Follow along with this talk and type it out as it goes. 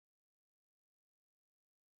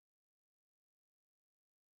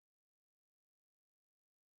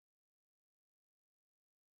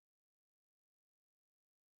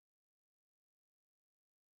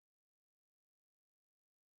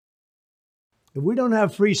If we don't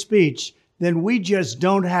have free speech, then we just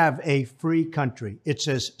don't have a free country. It's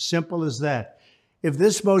as simple as that. If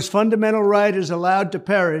this most fundamental right is allowed to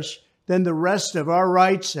perish, then the rest of our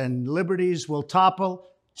rights and liberties will topple,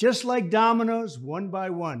 just like dominoes, one by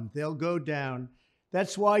one. They'll go down.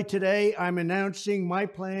 That's why today I'm announcing my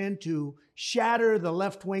plan to shatter the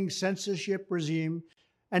left-wing censorship regime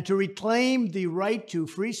and to reclaim the right to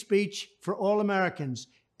free speech for all Americans.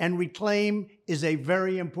 And reclaim is a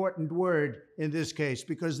very important word in this case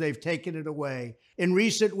because they've taken it away. In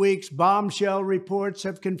recent weeks, bombshell reports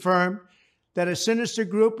have confirmed that a sinister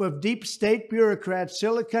group of deep state bureaucrats,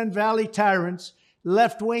 Silicon Valley tyrants,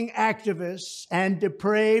 left-wing activists, and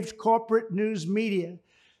depraved corporate news media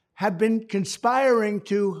have been conspiring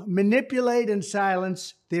to manipulate and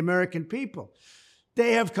silence the American people.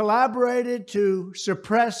 They have collaborated to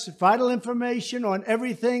suppress vital information on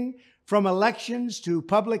everything from elections to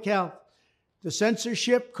public health. The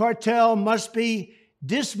censorship cartel must be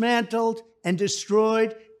dismantled and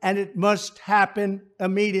destroyed, and it must happen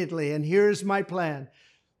immediately. And here's my plan.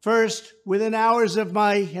 First, within hours of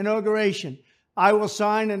my inauguration, I will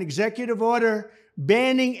sign an executive order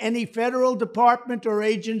banning any federal department or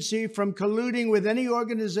agency from colluding with any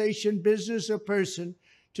organization, business, or person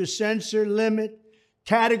to censor, limit,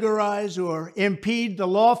 categorize, or impede the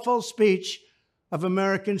lawful speech of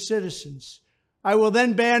American citizens. I will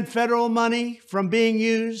then ban federal money from being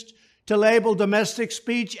used to label domestic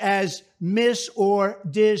speech as mis- or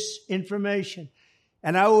disinformation.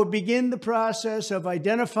 And I will begin the process of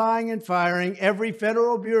identifying and firing every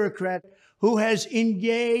federal bureaucrat who has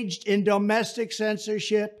engaged in domestic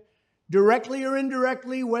censorship, directly or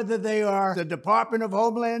indirectly, whether they are the Department of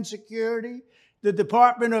Homeland Security, the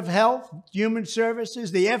Department of Health, Human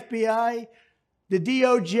Services, the FBI, the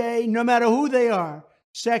DOJ, no matter who they are.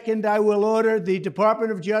 Second, I will order the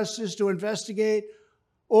Department of Justice to investigate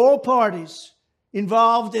all parties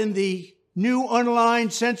involved in the new online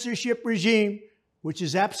censorship regime, which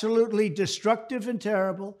is absolutely destructive and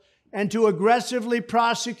terrible, and to aggressively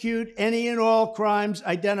prosecute any and all crimes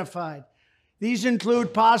identified. These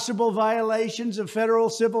include possible violations of federal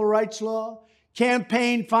civil rights law,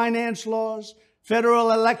 campaign finance laws,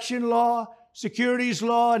 federal election law, securities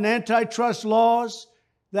law, and antitrust laws,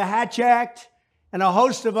 the Hatch Act, and a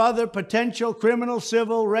host of other potential criminal,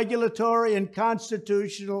 civil, regulatory, and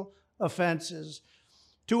constitutional offenses.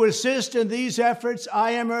 To assist in these efforts,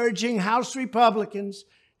 I am urging House Republicans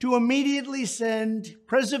to immediately send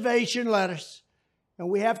preservation letters, and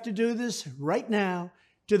we have to do this right now,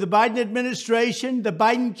 to the Biden administration, the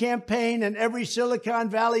Biden campaign, and every Silicon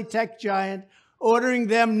Valley tech giant, ordering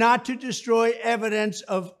them not to destroy evidence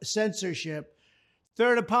of censorship.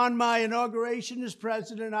 Third, upon my inauguration as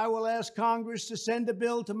president, I will ask Congress to send a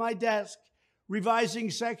bill to my desk revising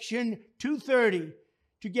Section 230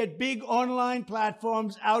 to get big online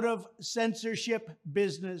platforms out of censorship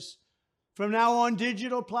business. From now on,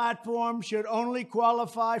 digital platforms should only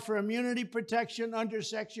qualify for immunity protection under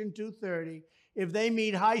Section 230 if they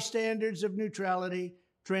meet high standards of neutrality,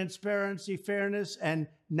 transparency, fairness, and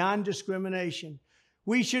non-discrimination.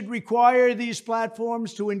 We should require these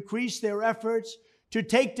platforms to increase their efforts to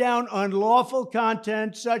take down unlawful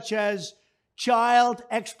content such as child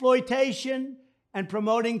exploitation and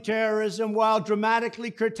promoting terrorism, while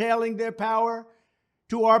dramatically curtailing their power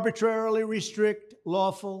to arbitrarily restrict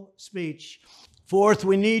lawful speech. Fourth,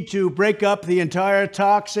 we need to break up the entire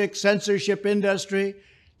toxic censorship industry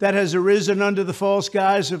that has arisen under the false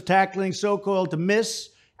guise of tackling so-called mis-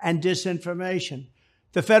 and disinformation.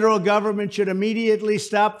 The federal government should immediately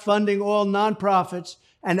stop funding all nonprofits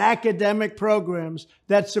and academic programs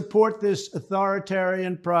that support this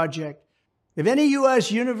authoritarian project. If any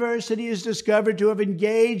U.S. university is discovered to have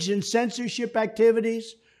engaged in censorship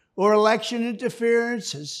activities or election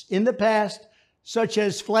interferences in the past, such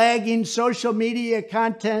as flagging social media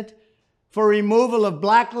content for removal of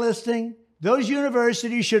blacklisting, those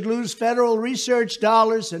universities should lose federal research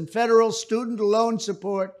dollars and federal student loan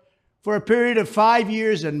support for a period of 5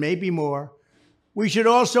 years and maybe more. We should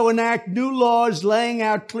also enact new laws laying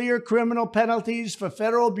out clear criminal penalties for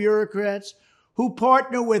federal bureaucrats who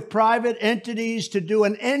partner with private entities to do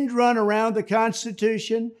an end run around the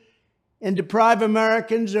Constitution and deprive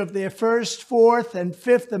Americans of their First, Fourth, and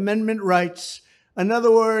Fifth Amendment rights. In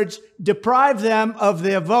other words, deprive them of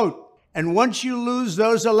their vote. And once you lose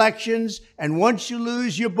those elections, and once you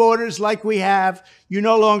lose your borders like we have, you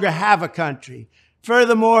no longer have a country.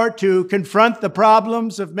 Furthermore, to confront the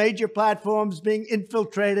problems of major platforms being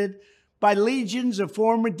infiltrated by legions of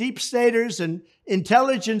former deep staters and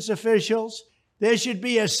intelligence officials, there should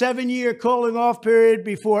be a 7-year cooling-off period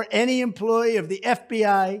before any employee of the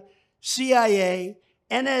FBI, CIA,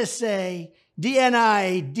 NSA,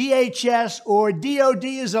 DNI, DHS, or DOD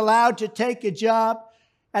is allowed to take a job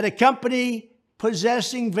at a company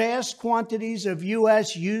possessing vast quantities of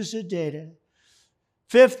U.S. user data.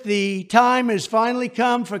 Fifth, the time has finally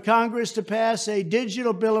come for Congress to pass a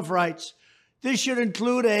digital Bill of Rights. This should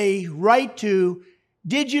include a right to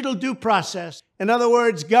digital due process. In other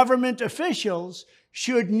words, government officials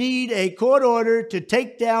should need a court order to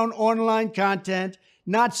take down online content,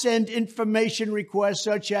 not send information requests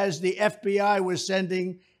such as the FBI was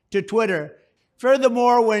sending to Twitter.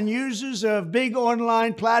 Furthermore, when users of big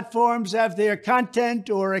online platforms have their content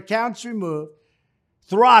or accounts removed,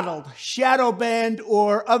 throttled, shadow banned,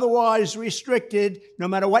 or otherwise restricted, no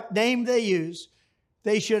matter what name they use,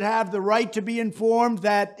 they should have the right to be informed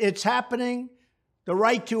that it's happening, the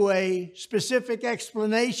right to a specific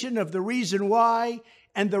explanation of the reason why,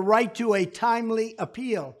 and the right to a timely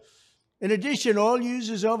appeal. In addition, all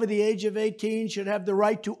users over the age of 18 should have the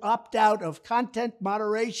right to opt out of content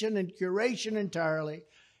moderation and curation entirely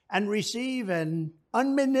and receive an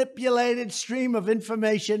unmanipulated stream of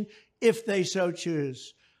information if they so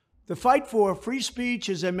choose. The fight for free speech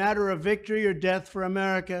is a matter of victory or death for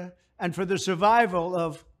America and for the survival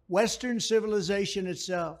of Western civilization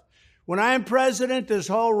itself. When I am president, this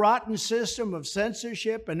whole rotten system of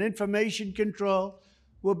censorship and information control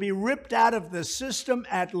will be ripped out of the system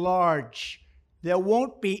at large. There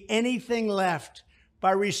won't be anything left.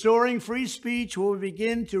 By restoring free speech, we'll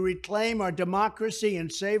begin to reclaim our democracy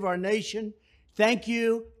and save our nation. Thank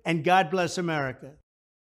you, and God bless America.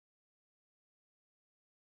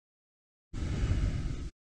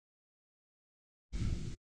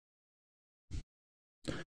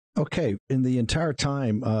 Okay, in the entire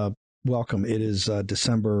time, welcome. It is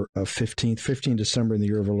December 15th, 15 December in the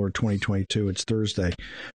year of our Lord 2022. It's Thursday.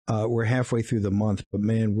 We're halfway through the month, but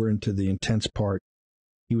man, we're into the intense part.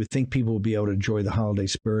 You would think people would be able to enjoy the holiday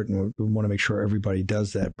spirit, and we want to make sure everybody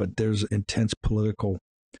does that, but there's intense political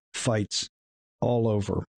fights all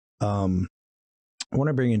over. I want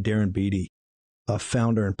to bring in Darren Beattie, a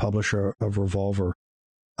founder and publisher of Revolver,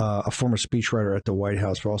 a former speechwriter at the White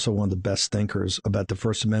House, but also one of the best thinkers about the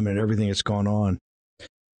First Amendment and everything that's gone on.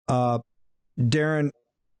 Darren,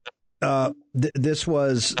 this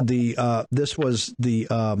was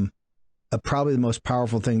probably the most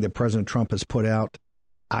powerful thing that President Trump has put out,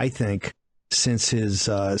 I think, since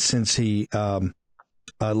he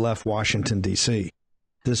left Washington D.C.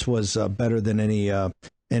 This was better than any. And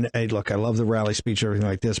hey, look, I love the rally speech, everything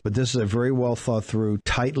like this, but this is a very well thought through,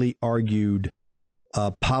 tightly argued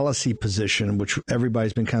policy position, which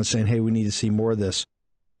everybody's been kind of saying, hey, we need to see more of this.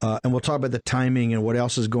 And we'll talk about the timing and what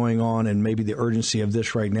else is going on and maybe the urgency of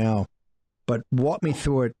this right now. But walk me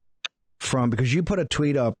through it because you put a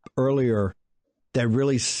tweet up earlier that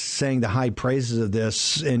really sang the high praises of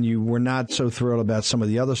this, and you were not so thrilled about some of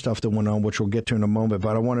the other stuff that went on, which we'll get to in a moment.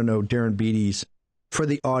 But I want to know Darren Beattie's, for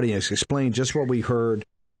the audience, explain just what we heard.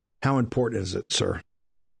 How important is it, sir?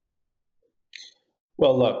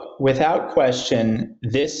 Well, look, without question,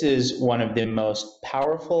 this is one of the most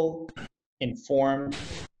powerful, informed,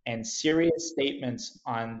 and serious statements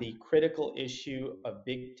on the critical issue of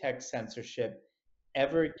big tech censorship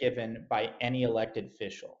ever given by any elected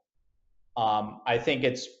official. I think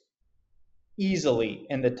it's easily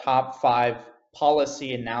in the top 5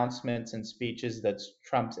 policy announcements and speeches that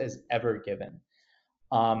Trump has ever given.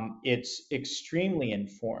 It's extremely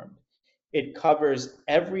informed. It covers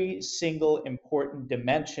every single important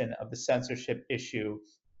dimension of the censorship issue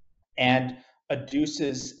and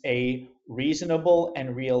adduces a reasonable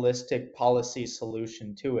and realistic policy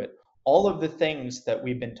solution to it. All of the things that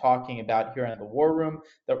we've been talking about here in the War Room,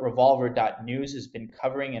 that Revolver.News has been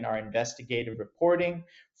covering in our investigative reporting,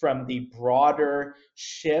 from the broader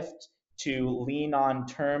shift to lean on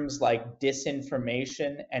terms like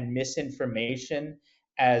disinformation and misinformation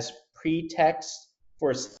as pretext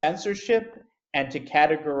for censorship and to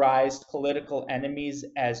categorize political enemies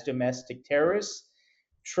as domestic terrorists.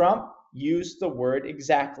 Trump used the word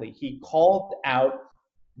exactly. He called out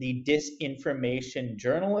the disinformation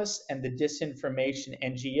journalists and the disinformation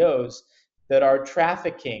NGOs that are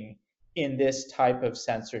trafficking in this type of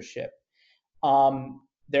censorship.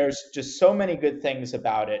 There's just so many good things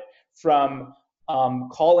about it, from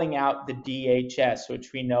calling out the DHS,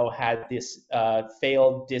 which we know had this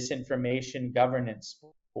failed disinformation governance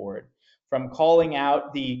board, from calling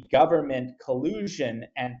out the government collusion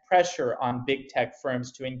and pressure on big tech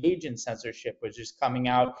firms to engage in censorship, which is coming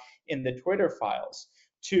out in the Twitter files,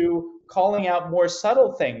 to calling out more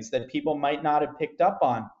subtle things that people might not have picked up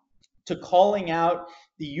on, to calling out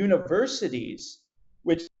the universities,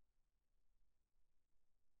 which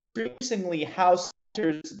increasingly house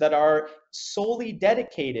centers that are solely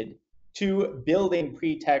dedicated to building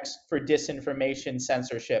pretext for disinformation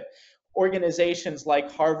censorship. Organizations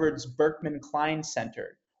like Harvard's Berkman Klein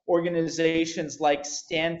Center, organizations like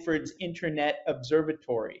Stanford's Internet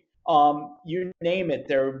Observatory, you name it.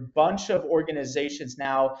 There are a bunch of organizations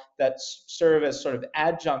now that serve as sort of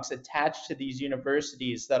adjuncts attached to these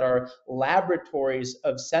universities that are laboratories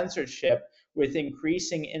of censorship with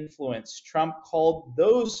increasing influence. Trump called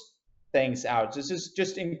those things out. This is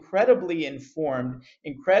just incredibly informed,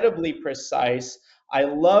 incredibly precise. I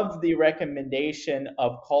love the recommendation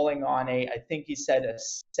of calling on I think he said, a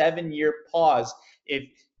 7-year pause if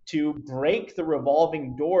to break the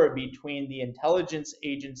revolving door between the intelligence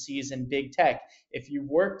agencies and big tech. If you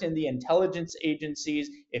worked in the intelligence agencies,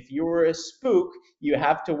 if you were a spook, you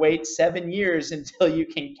have to wait 7 years until you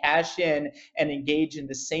can cash in and engage in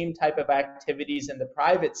the same type of activities in the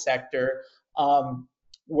private sector.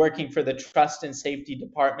 Working for the trust and safety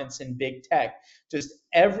departments in big tech. Just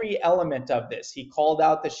every element of this. He called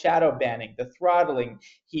out the shadow banning, the throttling.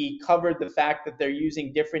 He covered the fact that they're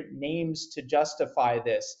using different names to justify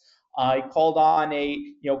this. He called on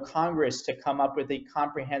Congress to come up with a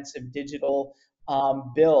comprehensive digital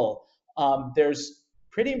bill. There's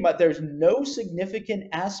no significant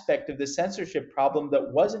aspect of the censorship problem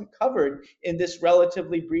that wasn't covered in this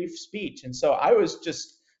relatively brief speech. And so I was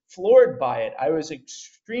just floored by it. I was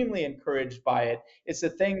extremely encouraged by it. It's a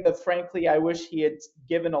thing that, frankly, I wish he had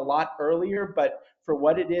given a lot earlier, but for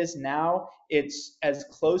what it is now, it's as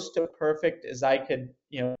close to perfect as I could,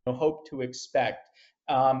 hope to expect.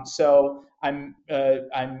 So I'm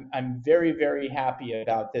very, very happy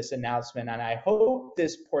about this announcement, and I hope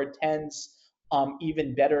this portends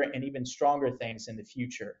even better and even stronger things in the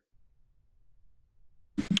future.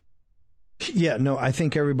 Yeah, no, I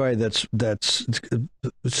think everybody that's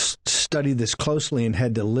studied this closely and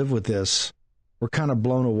had to live with this, were kind of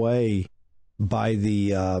blown away by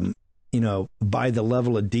the by the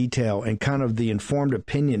level of detail and kind of the informed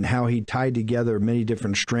opinion, how he tied together many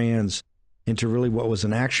different strands into really what was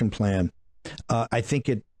an action plan. I think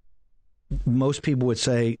most people would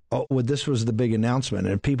say, oh, well, this was the big announcement,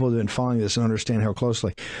 and people have been following this and understand how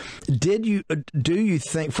closely. Do you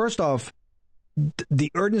think, first off, the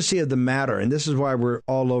urgency of the matter, and this is why we're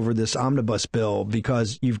all over this omnibus bill,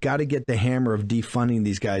 because you've got to get the hammer of defunding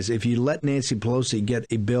these guys. If you let Nancy Pelosi get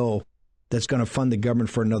a bill that's going to fund the government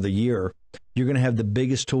for another year, you're going to have the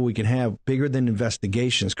biggest tool we can have, bigger than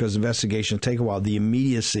investigations, because investigations take a while, the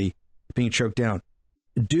immediacy being choked down.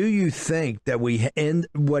 Do you think that we end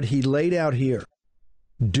what he laid out here?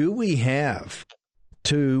 Do we have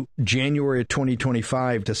to January of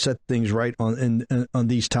 2025 to set things right on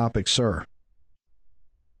these topics, sir?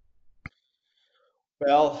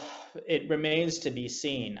 Well, it remains to be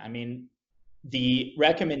seen. I mean, the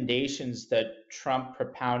recommendations that Trump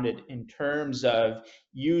propounded in terms of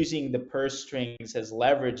using the purse strings as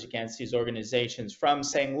leverage against these organizations, from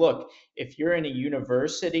saying, look, if you're in a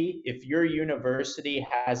university, if your university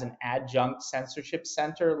has an adjunct censorship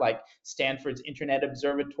center like Stanford's Internet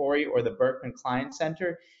Observatory or the Berkman Klein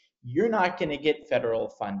Center, you're not going to get federal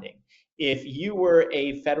funding. If you were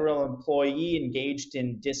a federal employee engaged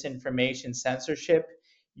in disinformation censorship,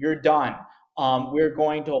 you're done. We're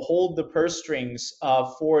going to hold the purse strings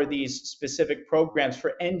for these specific programs.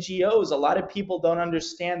 For NGOs, a lot of people don't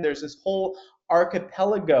understand there's this whole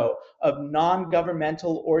archipelago of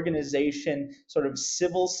non-governmental organization, sort of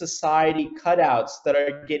civil society cutouts that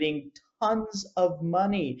are getting tons of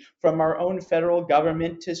money from our own federal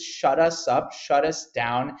government to shut us up, shut us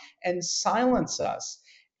down, and silence us.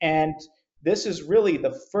 And this is really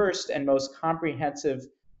the first and most comprehensive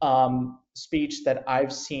speech that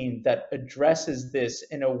I've seen that addresses this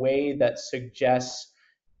in a way that suggests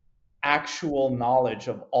actual knowledge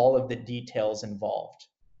of all of the details involved.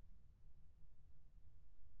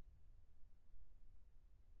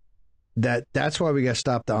 That's why we got to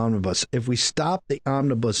stop the omnibus. If we stop the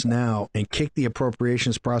omnibus now and kick the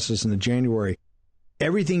appropriations process into January,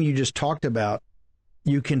 everything you just talked about,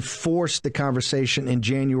 you can force the conversation in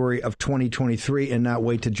January of 2023 and not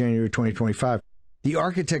wait to January 2025. The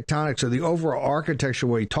architectonics, or the overall architecture,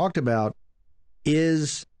 what he talked about,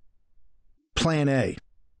 is plan A,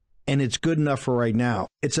 and it's good enough for right now.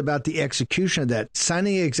 It's about the execution of that.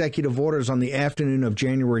 Signing executive orders on the afternoon of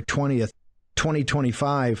January 20th,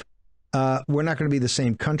 2025, we're not going to be the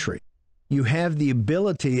same country. You have the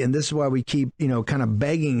ability, and this is why we keep, kind of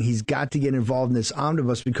begging, he's got to get involved in this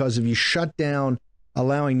omnibus, because if you shut down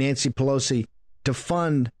allowing Nancy Pelosi to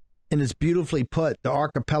fund, and it's beautifully put, the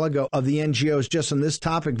archipelago of the NGOs just on this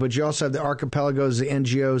topic, but you also have the archipelagos, the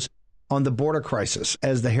NGOs on the border crisis,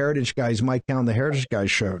 as the Heritage guys, Mike Cowan, the Heritage guys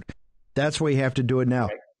showed. That's why you have to do it now.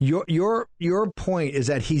 Your point is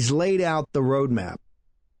that he's laid out the roadmap,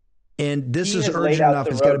 and this is urgent enough.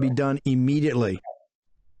 It's got to be done immediately.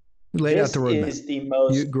 Laid out the roadmap. This is the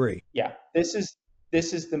most. You agree? Yeah. This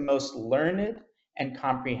is the most learned and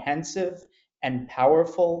comprehensive and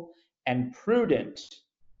powerful and prudent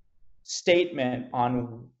statement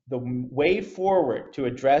on the way forward to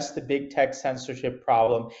address the big tech censorship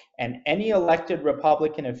problem. And any elected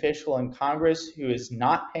Republican official in Congress who is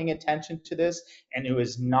not paying attention to this and who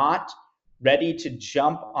is not ready to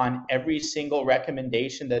jump on every single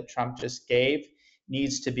recommendation that Trump just gave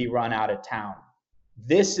needs to be run out of town.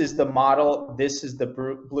 This is the model. This is the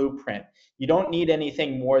blueprint. You don't need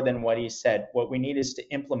anything more than what he said. What we need is to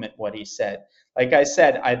implement what he said. Like I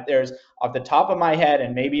said, there's off the top of my head,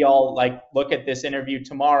 and maybe I'll look at this interview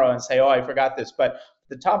tomorrow and say, oh, I forgot this. But at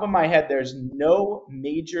the top of my head, there's no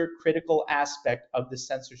major critical aspect of the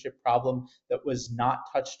censorship problem that was not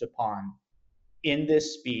touched upon in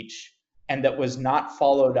this speech and that was not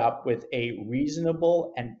followed up with a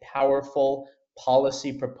reasonable and powerful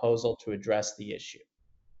policy proposal to address the issue.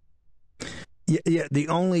 Yeah.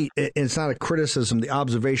 It's not a criticism. The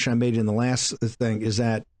observation I made in the last thing is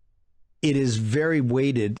that it is very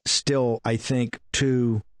weighted still, I think,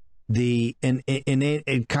 to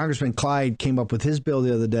and Congressman Clyde came up with his bill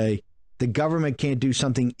the other day. The government can't do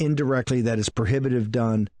something indirectly that is prohibitive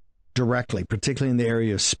done directly, particularly in the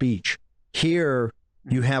area of speech. Here,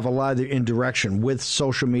 you have a lot of the indirection with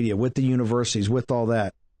social media, with the universities, with all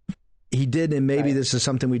that. He did, and maybe this is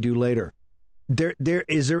something we do later.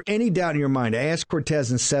 Is there any doubt in your mind? I asked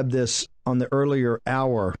Cortez and Seb this on the earlier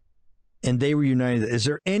hour, and they were united. Is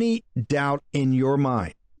there any doubt in your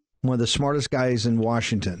mind, one of the smartest guys in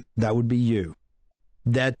Washington, that would be you,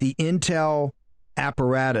 that the intel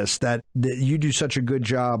apparatus that you do such a good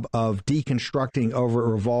job of deconstructing over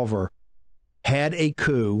Revolver had a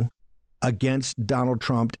coup against Donald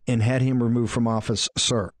Trump and had him removed from office,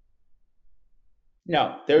 sir?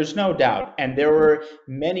 No, there's no doubt. And there were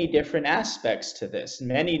many different aspects to this.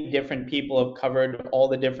 Many different people have covered all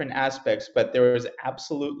the different aspects, but there was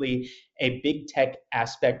absolutely a big tech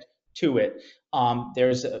aspect to it.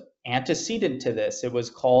 There's an antecedent to this. It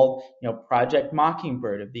was called, Project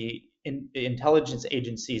Mockingbird, of the intelligence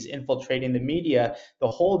agencies infiltrating the media. The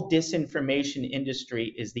whole disinformation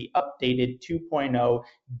industry is the updated 2.0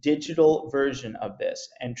 digital version of this.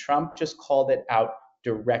 And Trump just called it out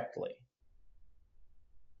directly.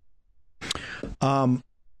 How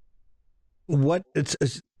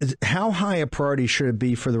high a priority should it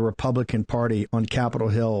be for the Republican Party on Capitol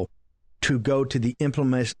Hill to go to the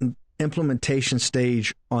implementation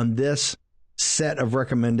stage on this set of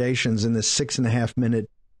recommendations in this 6.5 minute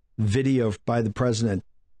video by the president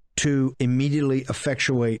to immediately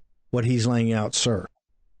effectuate what he's laying out, sir?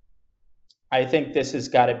 I think this has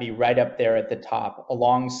got to be right up there at the top,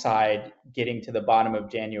 alongside getting to the bottom of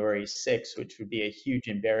January 6th, which would be a huge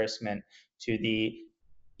embarrassment to the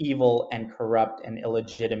evil and corrupt and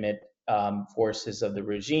illegitimate forces of the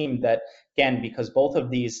regime. That, again, because both of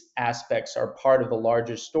these aspects are part of the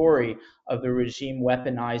larger story of the regime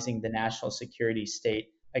weaponizing the national security state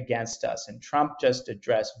against us. And Trump just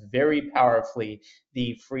addressed very powerfully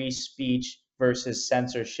the free speech versus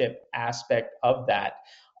censorship aspect of that.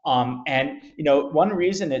 One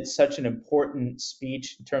reason it's such an important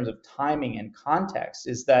speech in terms of timing and context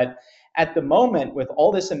is that at the moment, with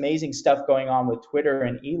all this amazing stuff going on with Twitter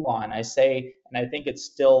and Elon, I say, and I think it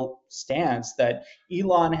still stands, that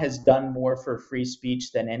Elon has done more for free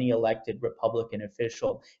speech than any elected Republican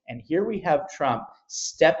official. And here we have Trump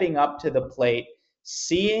stepping up to the plate,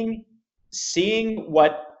 seeing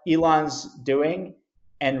what Elon's doing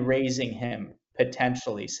and raising him,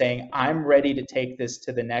 potentially saying, I'm ready to take this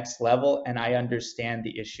to the next level and I understand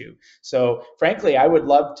the issue. So frankly, I would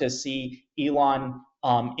love to see Elon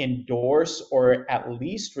endorse or at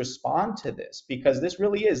least respond to this, because this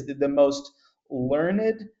really is the most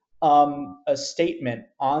learned a statement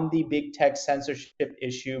on the big tech censorship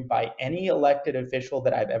issue by any elected official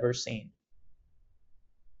that I've ever seen.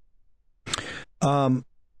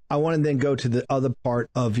 I want to then go to the other part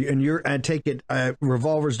of you, and I take it,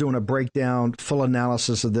 Revolver's doing a breakdown, full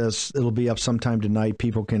analysis of this. It'll be up sometime tonight.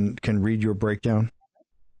 People can read your breakdown.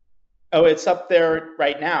 Oh, it's up there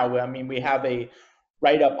right now. I mean, we have a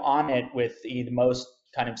write-up on it with the most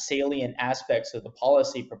kind of salient aspects of the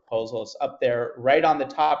policy proposals up there right on the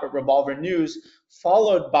top of Revolver News,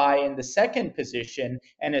 followed by, in the second position,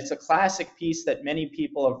 and it's a classic piece that many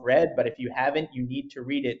people have read, but if you haven't, you need to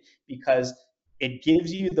read it, because it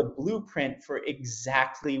gives you the blueprint for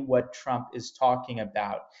exactly what Trump is talking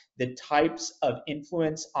about, the types of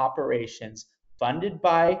influence operations funded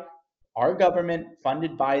by our government,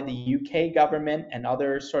 funded by the UK government and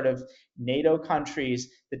other sort of NATO countries,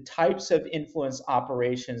 the types of influence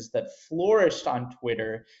operations that flourished on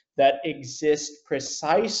Twitter that exist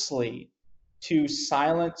precisely to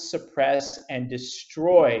silence, suppress, and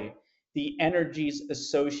destroy the energies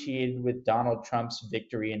associated with Donald Trump's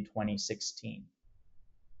victory in 2016.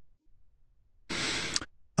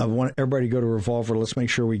 I want everybody to go to Revolver. Let's make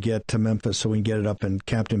sure we get to Memphis so we can get it up in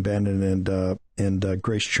Captain Bandon and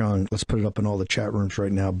Grace Chung. Let's put it up in all the chat rooms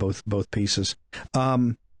right now, both pieces.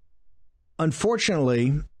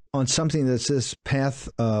 Unfortunately, on something that's this path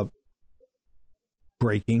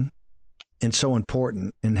breaking and so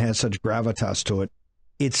important and has such gravitas to it,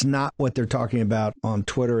 it's not what they're talking about on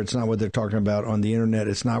Twitter. It's not what they're talking about on the internet.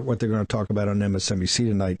 It's not what they're going to talk about on MSNBC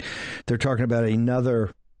tonight. They're talking about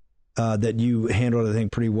another that you handled, I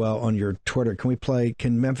think, pretty well on your Twitter.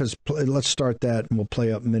 Can Memphis play? Let's start that and we'll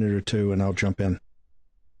play up a minute or two and I'll jump in.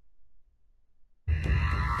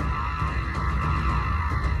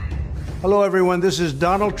 Hello, everyone. This is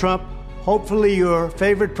Donald Trump, hopefully your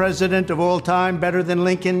favorite president of all time, better than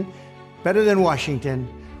Lincoln, better than Washington,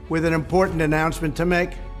 with an important announcement to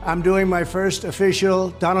make. I'm doing my first official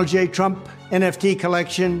Donald J. Trump NFT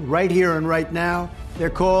collection right here and right now. They're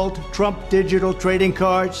called Trump Digital Trading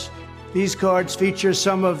Cards. These cards feature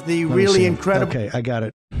some of the really incredible... Okay, I got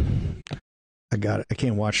it. I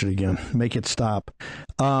can't watch it again. Make it stop.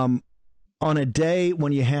 On a day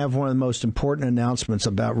when you have one of the most important announcements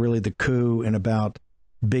about really the coup and about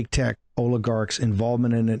big tech oligarchs'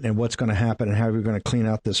 involvement in it and what's going to happen and how we're going to clean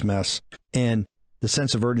out this mess, and the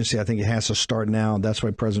sense of urgency, I think it has to start now. That's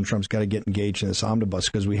why President Trump's got to get engaged in this omnibus,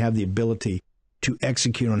 because we have the ability to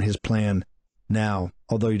execute on his plan now,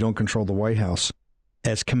 although you don't control the White House,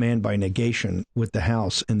 as command by negation with the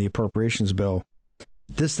House and the appropriations bill.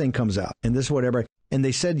 This thing comes out, and this is what everybody... And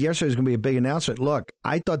they said yesterday was going to be a big announcement. Look,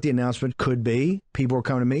 I thought the announcement could be, people were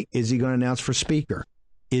coming to me, is he going to announce for Speaker?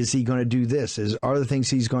 Is he going to do this? Are there things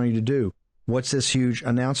he's going to do? What's this huge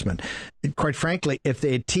announcement? Quite frankly, if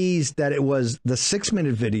they had teased that it was the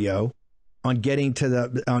 6-minute video on getting to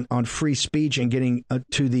the on free speech and getting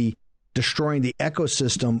to the destroying the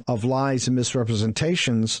ecosystem of lies and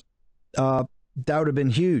misrepresentations, that would have been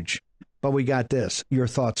huge. But we got this. Your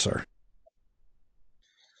thoughts, sir?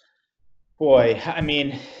 Boy, I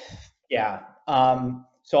mean, yeah.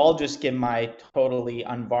 So I'll just give my totally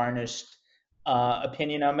unvarnished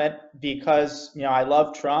opinion on it, because I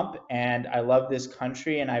love Trump and I love this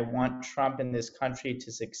country and I want Trump and this country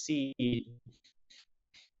to succeed.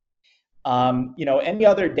 Any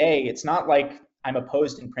other day, it's not like I'm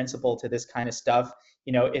opposed in principle to this kind of stuff.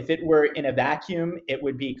 If it were in a vacuum, it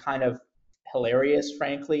would be kind of hilarious,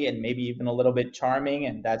 frankly, and maybe even a little bit charming,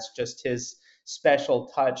 and that's just his special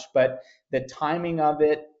touch. But the timing of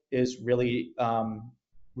it is really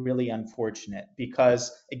really unfortunate, because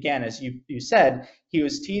again, as you said, he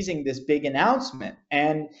was teasing this big announcement,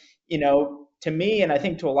 and to me, and I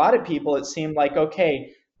think to a lot of people, it seemed like,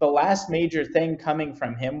 okay, the last major thing coming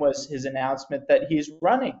from him was his announcement that he's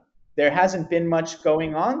running. There hasn't been much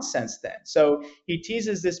going on since then. So he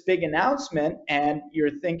teases this big announcement, and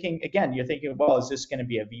you're thinking, well, is this going to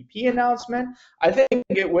be a VP announcement? I think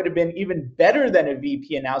it would have been even better than a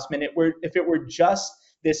VP announcement if it were just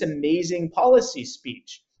this amazing policy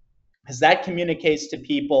speech, because that communicates to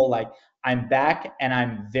people like, I'm back and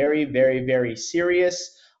I'm very, very, very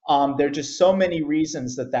serious. There are just so many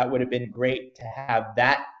reasons that would have been great to have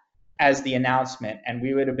that as the announcement, and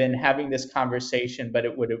we would have been having this conversation, but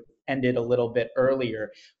it would have ended a little bit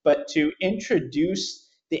earlier. But to introduce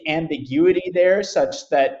the ambiguity there, such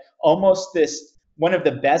that almost this one of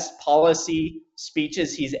the best policy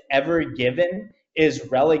speeches he's ever given is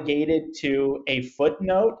relegated to a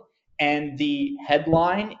footnote, and the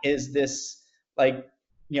headline is this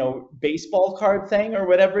baseball card thing or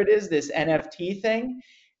whatever it is, this NFT thing.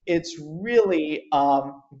 It's really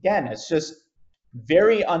again, it's just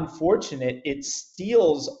very unfortunate. It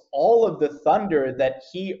steals all of the thunder that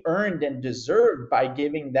he earned and deserved by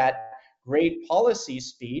giving that great policy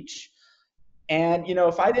speech. And,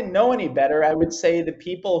 if I didn't know any better, I would say the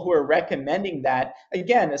people who are recommending that,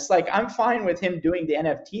 again, it's like, I'm fine with him doing the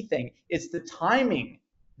NFT thing. It's the timing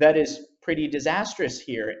that is pretty disastrous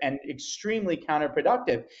here and extremely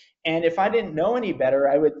counterproductive. And if I didn't know any better,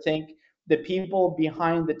 I would think the people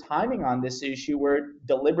behind the timing on this issue were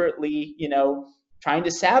deliberately, trying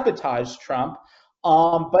to sabotage Trump.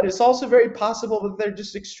 But it's also very possible that they're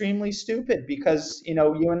just extremely stupid, because,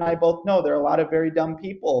 you and I both know there are a lot of very dumb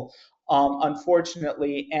people,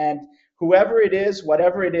 unfortunately. And whoever it is,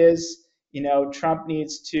 whatever it is, Trump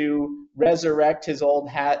needs to resurrect his old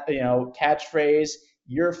catchphrase,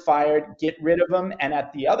 you're fired, get rid of them. And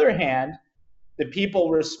at the other hand, the people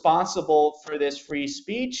responsible for this free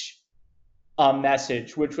speech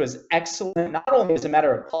message, which was excellent, not only as a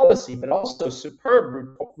matter of policy, but also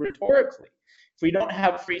superb rhetorically. If we don't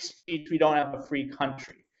have free speech, we don't have a free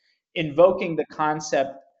country. Invoking the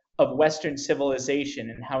concept of Western civilization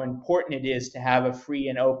and how important it is to have a free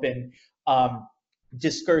and open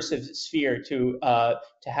discursive sphere to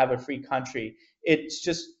have a free country. It's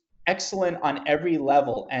just excellent on every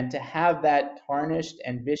level. And to have that tarnished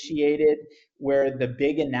and vitiated, where the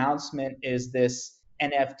big announcement is this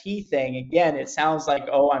NFT thing, again, it sounds like,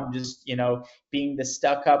 oh, I'm just, being the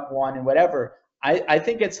stuck up one and whatever. I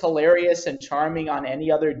think it's hilarious and charming on any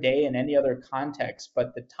other day in any other context,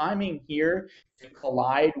 but the timing here to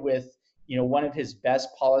collide with, one of his best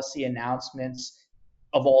policy announcements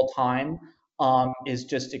of all time is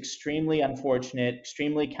just extremely unfortunate,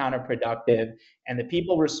 extremely counterproductive, and the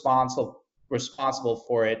people responsible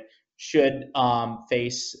for it should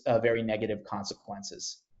face very negative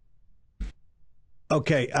consequences.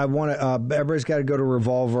 Okay, I want to. Everybody's got to go to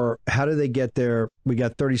Revolver. How do they get there? We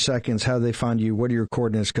got 30 seconds. How do they find you? What are your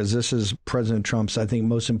coordinates? Because this is President Trump's, I think,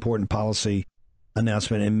 most important policy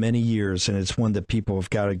announcement in many years, and it's one that people have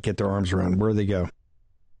got to get their arms around. Where do they go?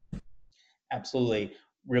 Absolutely.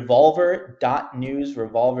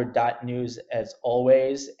 Revolver.news as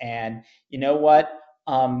always. And you know what?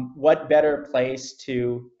 What better place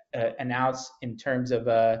to announce in terms of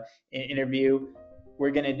an interview?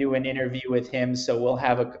 We're going to do an interview with him, so we'll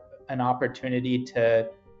have an opportunity to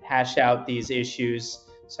hash out these issues.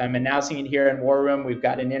 So I'm announcing it here in War Room. We've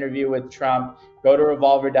got an interview with Trump. Go to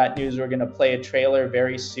revolver.news. We're going to play a trailer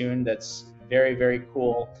very soon that's very, very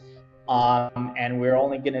cool. And we're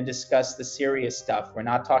only going to discuss the serious stuff. We're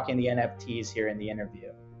not talking the NFTs here in the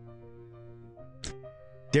interview.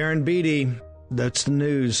 Darren Beattie, that's the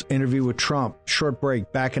news. Interview with Trump. Short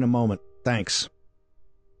break. Back in a moment. Thanks.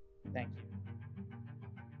 Thank you.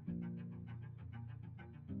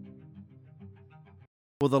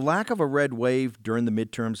 Will the lack of a red wave during the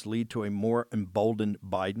midterms lead to a more emboldened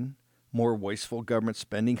Biden, more wasteful government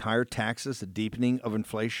spending, higher taxes, a deepening of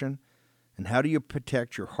inflation? And how do you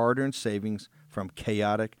protect your hard-earned savings from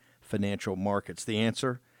chaotic financial markets? The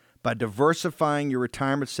answer? By diversifying your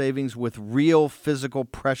retirement savings with real physical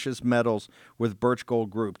precious metals with Birch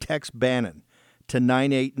Gold Group. Text Bannon to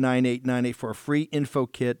 989898 for a free info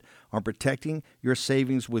kit on protecting your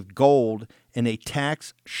savings with gold in a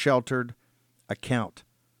tax-sheltered account.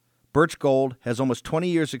 Birch Gold has almost 20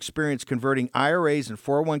 years' experience converting IRAs and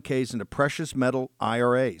 401ks into precious metal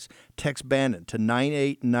IRAs. Text Bannon to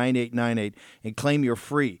 989898 and claim your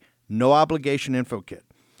free, no-obligation info kit.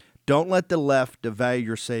 Don't let the left devalue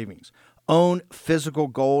your savings. Own physical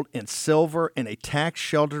gold and silver in a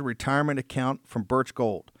tax-sheltered retirement account from Birch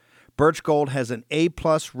Gold. Birch Gold has an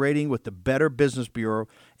A-plus rating with the Better Business Bureau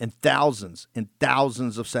and thousands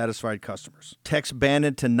of satisfied customers. Text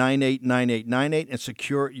Bannon to 989898 and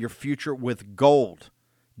secure your future with gold.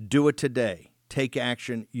 Do it today. Take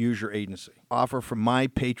action. Use your agency. Offer from My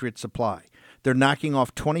Patriot Supply. They're knocking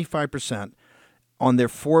off 25% on their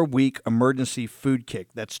 4-week emergency food kit.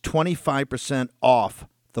 That's 25% off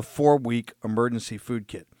the 4-week emergency food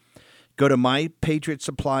kit. Go to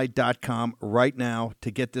MyPatriotSupply.com right now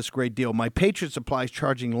to get this great deal. My Patriot Supply is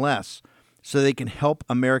charging less so they can help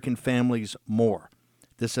American families more.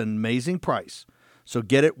 This is an amazing price, so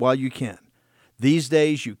get it while you can. These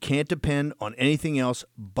days, you can't depend on anything else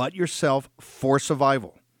but yourself for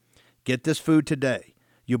survival. Get this food today.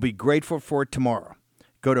 You'll be grateful for it tomorrow.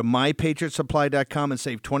 Go to MyPatriotSupply.com and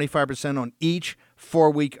save 25% on each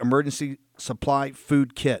 4-week emergency supply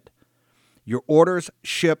food kit. Your orders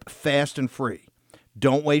ship fast and free.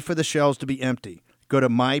 Don't wait for the shelves to be empty. Go to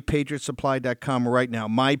MyPatriotSupply.com right now.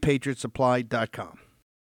 MyPatriotSupply.com.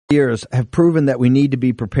 Years have proven that we need to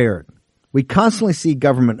be prepared. We constantly see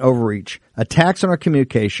government overreach, attacks on our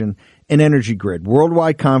communication and energy grid,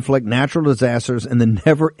 worldwide conflict, natural disasters, and the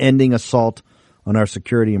never-ending assault on our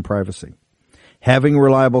security and privacy. Having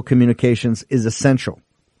reliable communications is essential.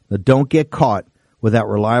 Now, don't get caught without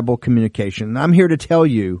reliable communication. And I'm here to tell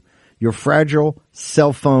you, your fragile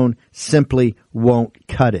cell phone simply won't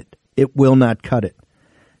cut it. It will not cut it.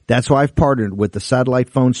 That's why I've partnered with the Satellite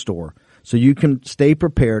Phone Store, so you can stay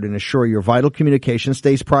prepared and assure your vital communication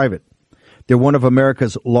stays private. They're one of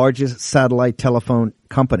America's largest satellite telephone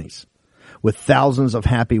companies with thousands of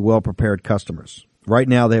happy, well-prepared customers. Right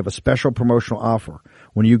now, they have a special promotional offer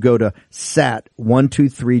when you go to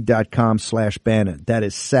sat123.com/Bannon. That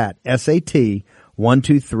is SAT, S-A-T,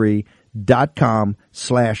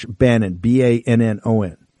 123.com/Bannon,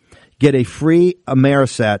 B-A-N-N-O-N. Get a free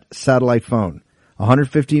Amerisat satellite phone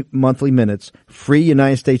 150 monthly minutes, free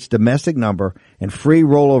United States domestic number, and free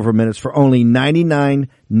rollover minutes for only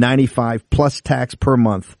 $99.95 plus tax per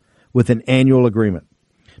month with an annual agreement.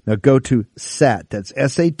 Now go to SAT, that's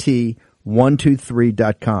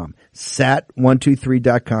SAT123.com,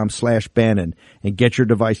 SAT123.com/Bannon, and get your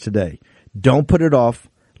device today. Don't put it off.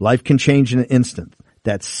 Life can change in an instant.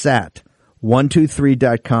 That's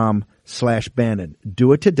SAT123.com/Bannon.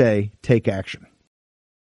 Do it today. Take action.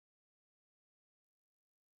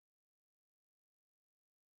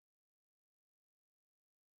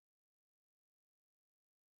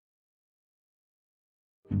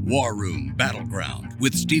 War Room Battleground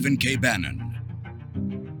with Stephen K. Bannon.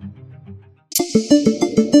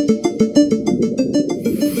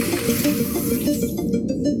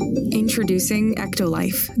 Introducing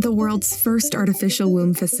Ectolife, the world's first artificial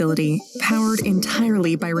womb facility, powered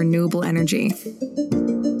entirely by renewable energy.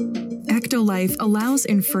 Ectolife allows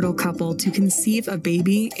infertile couple to conceive a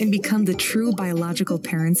baby and become the true biological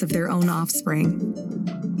parents of their own offspring.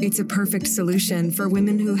 It's a perfect solution for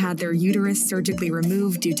women who had their uterus surgically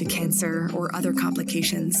removed due to cancer or other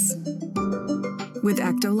complications. With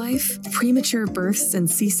Ectolife, premature births and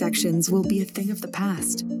C-sections will be a thing of the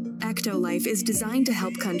past. Ectolife is designed to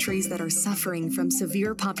help countries that are suffering from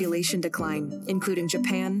severe population decline, including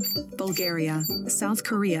Japan, Bulgaria, South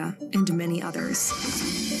Korea, and many others.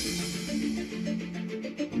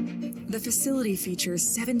 The facility features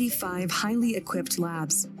 75 highly equipped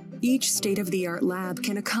labs. Each state-of-the-art lab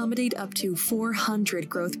can accommodate up to 400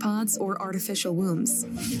 growth pods or artificial wombs.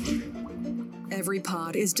 Every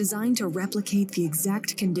pod is designed to replicate the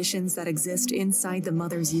exact conditions that exist inside the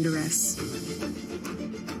mother's uterus.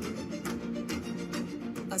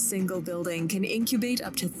 A single building can incubate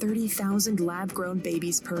up to 30,000 lab-grown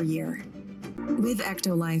babies per year. With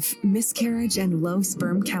Ectolife, miscarriage and low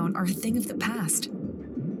sperm count are a thing of the past.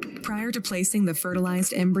 Prior to placing the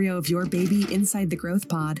fertilized embryo of your baby inside the growth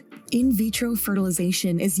pod, in vitro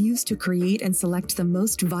fertilization is used to create and select the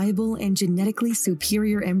most viable and genetically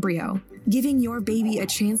superior embryo, giving your baby a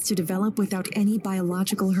chance to develop without any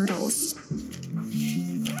biological hurdles.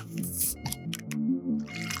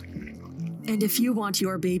 And if you want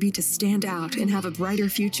your baby to stand out and have a brighter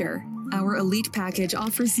future, our Elite Package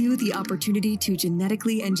offers you the opportunity to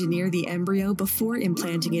genetically engineer the embryo before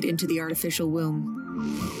implanting it into the artificial womb.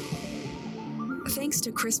 Thanks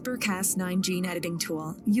to CRISPR-Cas9 gene editing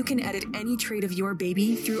tool, you can edit any trait of your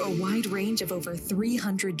baby through a wide range of over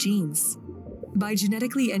 300 genes. By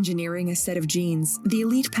genetically engineering a set of genes, the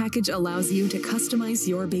Elite Package allows you to customize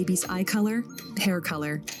your baby's eye color, hair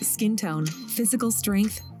color, skin tone, physical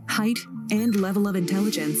strength, height, and level of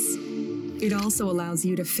intelligence. It also allows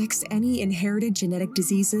you to fix any inherited genetic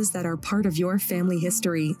diseases that are part of your family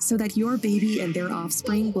history so that your baby and their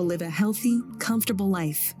offspring will live a healthy, comfortable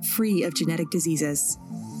life free of genetic diseases.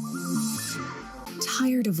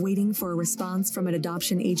 Tired of waiting for a response from an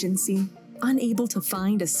adoption agency? Unable to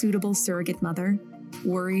find a suitable surrogate mother?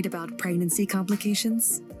 Worried about pregnancy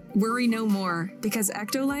complications? Worry no more, because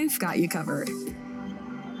Ectolife got you covered.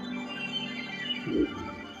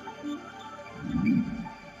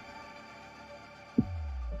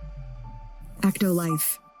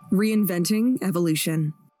 Ectolife, reinventing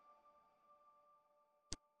evolution.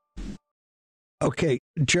 Okay,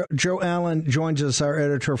 Joe Allen joins us, our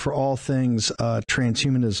editor for all things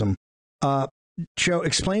transhumanism. Joe,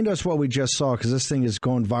 explain to us what we just saw, because this thing is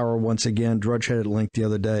going viral once again. Drudge had it linked the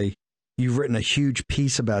other day. You've written a huge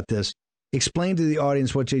piece about this. Explain to the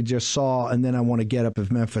audience what you just saw, and then I want to get up,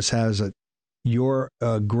 if Memphis has it, your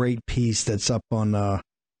great piece that's up on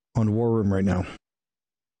War Room right now.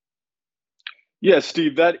 Yes,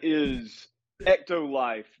 Steve, that is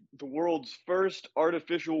Ectolife, the world's first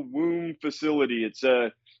artificial womb facility. It's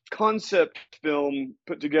a concept film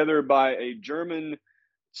put together by a German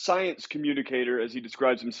science communicator, as he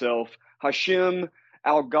describes himself, Hashim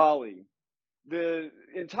Al-Ghali. The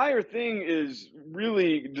entire thing is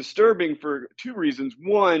really disturbing for two reasons.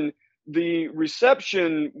 One, the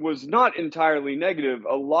reception was not entirely negative.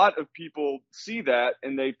 A lot of people see that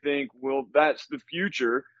and they think, well, that's the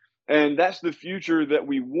future. And that's the future that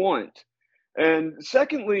we want. And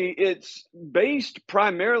secondly, it's based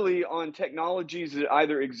primarily on technologies that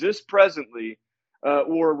either exist presently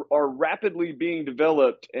or are rapidly being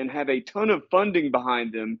developed and have a ton of funding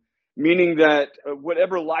behind them, meaning that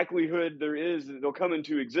whatever likelihood there is that they'll come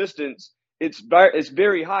into existence, it's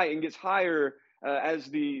very high and gets higher as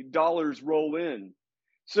the dollars roll in.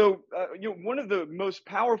 So, one of the most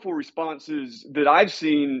powerful responses that I've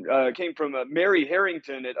seen came from Mary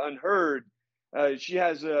Harrington at Unheard. She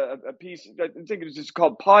has a piece, I think it's just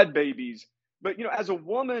called Pod Babies, But as a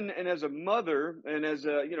woman and as a mother and as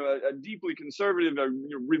a deeply conservative,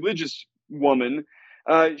 religious woman,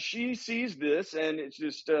 she sees this and it's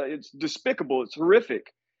just it's despicable. It's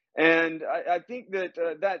horrific. And I think that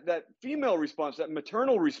that female response, that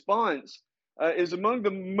maternal response, is among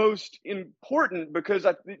the most important, because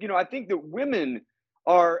I think that women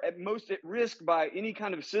are at most at risk by any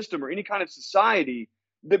kind of system or any kind of society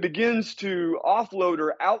that begins to offload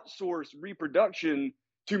or outsource reproduction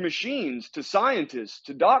to machines, to scientists,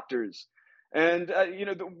 to doctors. And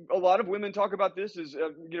a lot of women talk about this as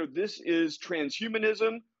this is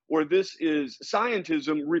transhumanism, or this is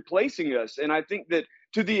scientism replacing us. And I think that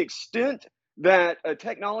to the extent that a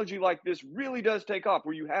technology like this really does take off,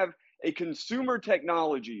 where you have a consumer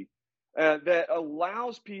technology that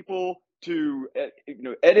allows people to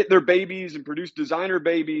edit their babies and produce designer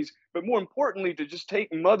babies, but more importantly, to just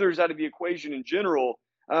take mothers out of the equation in general,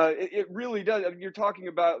 it really does. I mean, you're talking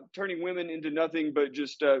about turning women into nothing but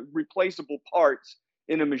just replaceable parts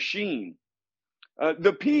in a machine.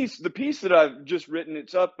 The piece that I've just written,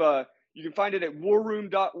 it's up. You can find it at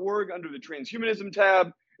warroom.org under the transhumanism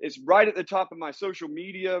tab. It's right at the top of my social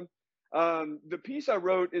media. The piece I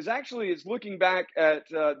wrote it's looking back at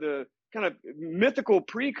the kind of mythical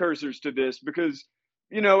precursors to this, because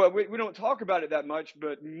we don't talk about it that much,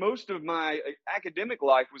 but most of my academic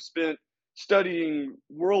life was spent studying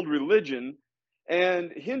world religion,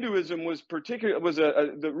 and Hinduism was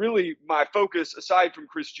really my focus aside from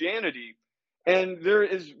Christianity. And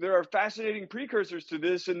there are fascinating precursors to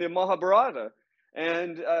this in the Mahabharata,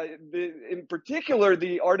 and in particular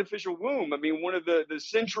the artificial womb. I mean, one of the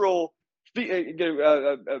central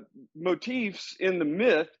motifs in the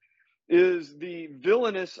myth is the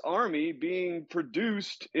villainous army being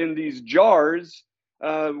produced in these jars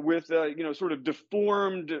with sort of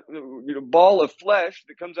deformed ball of flesh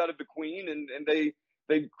that comes out of the queen, and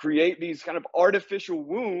they create these kind of artificial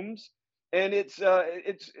wombs, and it's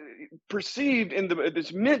perceived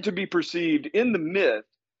it's meant to be perceived in the myth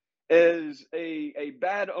as a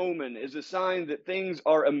bad omen, as a sign that things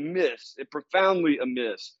are amiss, profoundly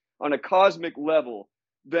amiss on a cosmic level,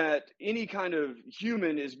 that any kind of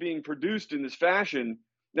human is being produced in this fashion.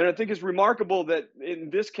 And I think it's remarkable that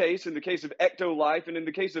in this case, in the case of ecto-life, and in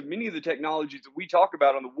the case of many of the technologies that we talk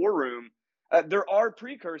about on the War Room, there are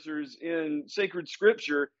precursors in sacred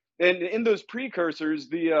scripture. And in those precursors,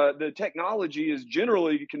 the technology is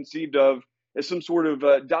generally conceived of as some sort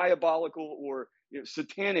of diabolical or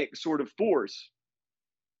satanic sort of force.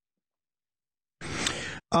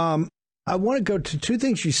 I want to go to two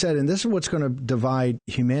things you said, and this is what's going to divide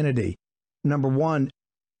humanity. Number one,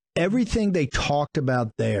 everything they talked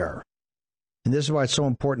about there, and this is why it's so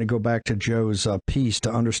important to go back to Joe's piece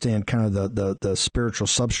to understand kind of the spiritual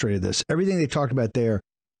substrate of this. Everything they talked about there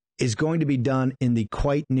is going to be done in the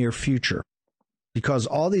quite near future, because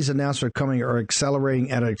all these announcements coming are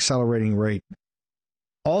accelerating at an accelerating rate.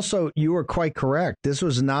 Also, you are quite correct. This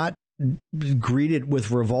was not greeted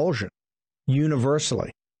with revulsion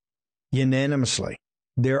universally, unanimously.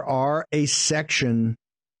 There are a section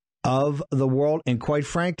of the world, and quite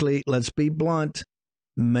frankly, let's be blunt,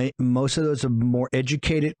 most of those are more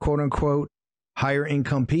educated, quote unquote, higher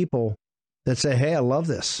income people that say, hey, I love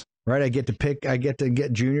this, right? I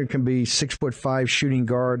get Junior can be 6'5" shooting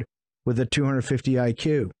guard with a 250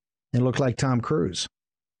 IQ and look like Tom Cruise.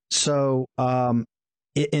 So,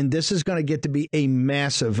 and this is going to get to be a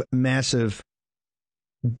massive, massive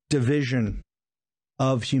division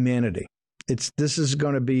of humanity. This is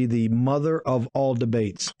going to be the mother of all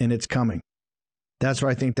debates, and it's coming. That's why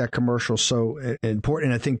I think that commercial is so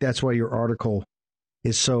important. And I think that's why your article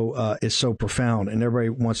is so profound, and everybody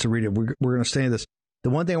wants to read it. We're going to stay in this. The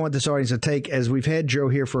one thing I want this audience to take, as we've had Joe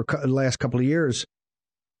here for the last couple of years,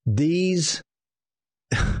 these,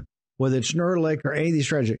 whether it's Neuralink or any of these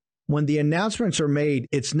strategies, when the announcements are made,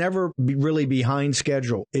 it's never really behind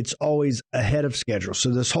schedule. It's always ahead of schedule. So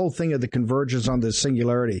this whole thing of the convergence on the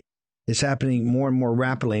singularity is happening more and more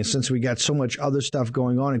rapidly. And since we got so much other stuff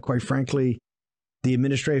going on, and quite frankly, the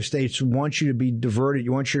administrative states want you to be diverted.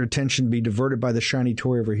 You want your attention to be diverted by the shiny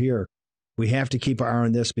toy over here. We have to keep our eye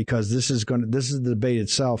on this, because this is the debate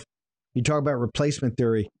itself. You talk about replacement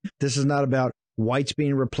theory. This is not about whites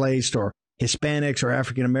being replaced or Hispanics or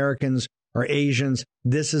African Americans or Asians.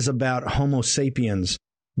 This is about Homo sapiens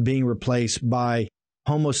being replaced by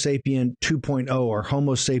Homo sapien 2.0 or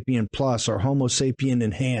Homo sapien plus or Homo sapien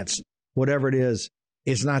enhanced, whatever it is.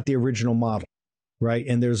 It's not the original model, right?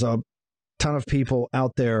 And there's a ton of people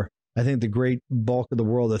out there, I think the great bulk of the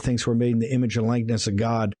world, that thinks we're made in the image and likeness of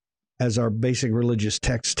God, as our basic religious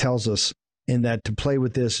text tells us, in that to play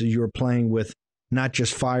with this, you're playing with not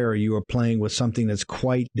just fire, you are playing with something that's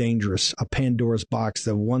quite dangerous, a Pandora's box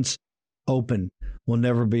that once open will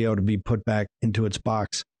never be able to be put back into its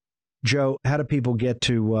box. Joe, how do people get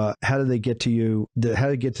to, how do they get to you, how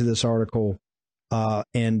do they get to this article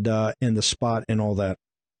and the spot and all that?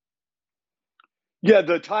 Yeah,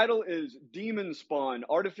 the title is Demon Spawn,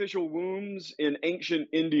 Artificial Wombs in Ancient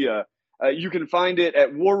India. You can find it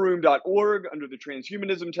at warroom.org under the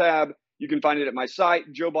Transhumanism tab. You can find it at my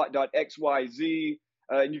site, joebot.xyz.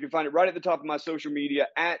 And you can find it right at the top of my social media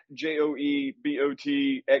at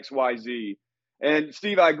JOEBOTXYZ. And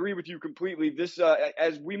Steve, I agree with you completely. This,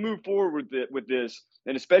 as we move forward with this,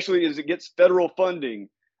 and especially as it gets federal funding,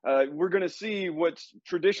 we're going to see what's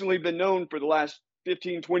traditionally been known for the last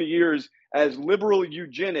 15, 20 years as liberal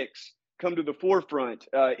eugenics come to the forefront.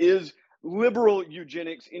 Is liberal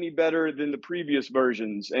eugenics any better than the previous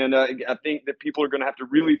versions? And I think that people are going to have to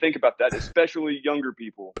really think about that, especially younger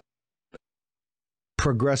people.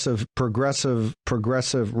 Radical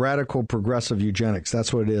progressive eugenics.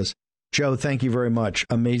 That's what it is. Joe, thank you very much.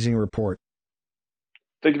 Amazing report.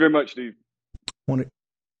 Thank you very much, Steve.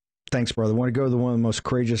 Thanks, brother. I want to go to one of the most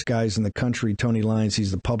courageous guys in the country, Tony Lyons.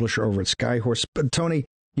 He's the publisher over at Skyhorse. But Tony,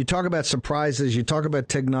 you talk about surprises. You talk about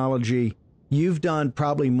technology. You've done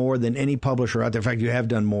probably more than any publisher out there. In fact, you have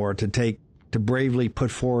done more to bravely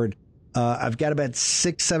put forward. I've got about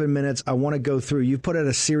 6-7 minutes. I want to go through. You've put out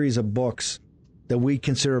a series of books that we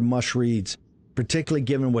consider must reads, particularly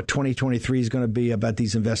given what 2023 is going to be about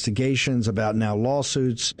these investigations, about now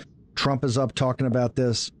lawsuits. Trump is up talking about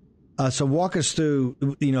this. So walk us through,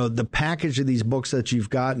 the package of these books that you've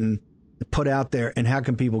gotten put out there, and how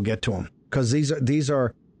can people get to them? Because these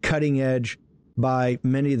are cutting edge by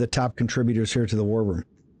many of the top contributors here to the War Room.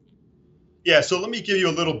 Yeah, so let me give you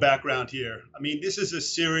a little background here. I mean, this is a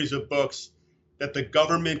series of books that the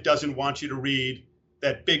government doesn't want you to read,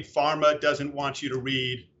 that Big Pharma doesn't want you to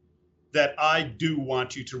read, that I do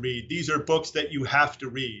want you to read. These are books that you have to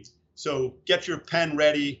read. So get your pen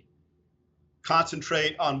ready.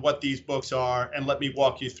 Concentrate on what these books are, and let me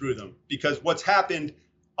walk you through them. Because what's happened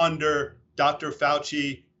under Dr.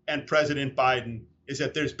 Fauci and President Biden is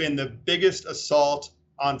that there's been the biggest assault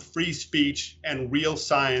on free speech and real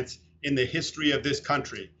science in the history of this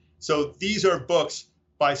country. So these are books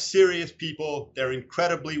by serious people. They're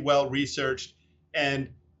incredibly well researched, and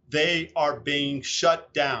they are being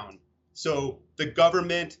shut down. So the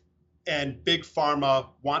government and Big Pharma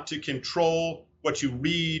want to control what you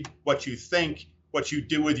read, what you think, what you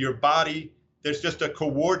do with your body. There's just a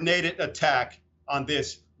coordinated attack on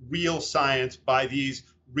this real science by these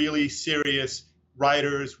really serious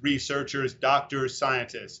writers, researchers, doctors,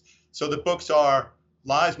 scientists. So the books are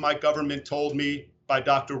Lies My Government Told Me by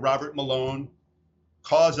Dr. Robert Malone,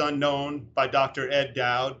 Cause Unknown by Dr. Ed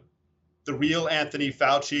Dowd, The Real Anthony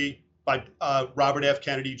Fauci by Robert F.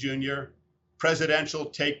 Kennedy Jr., Presidential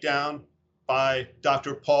Takedown by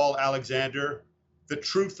Dr. Paul Alexander, The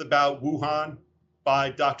Truth About Wuhan by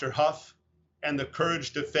Dr. Huff, and The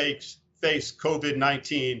Courage to Face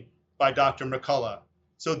COVID-19 by Dr. McCullough.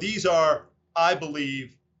 So these are, I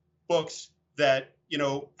believe, books that,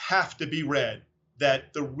 have to be read,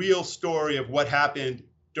 that the real story of what happened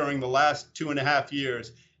during the last 2.5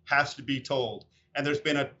 years has to be told. And there's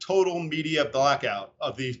been a total media blackout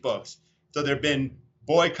of these books. So there have been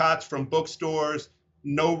boycotts from bookstores,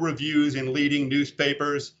 no reviews in leading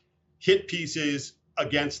newspapers, hit pieces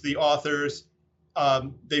against the authors.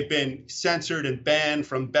 They've been censored and banned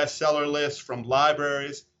from bestseller lists, from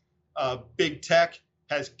libraries. Big tech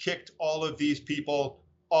has kicked all of these people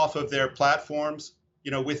off of their platforms,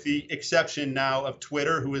 with the exception now of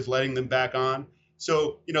Twitter, who is letting them back on.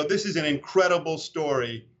 So, this is an incredible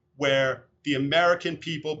story where the American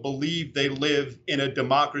people believe they live in a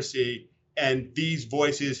democracy, and these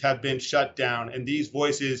voices have been shut down, and these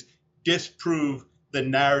voices disprove the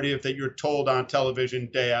narrative that you're told on television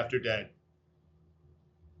day after day.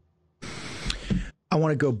 I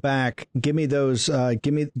want to go back. Give me those.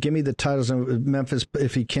 Give me the titles of Memphis,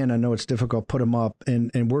 if you can. I know it's difficult. Put them up,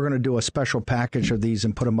 and we're going to do a special package of these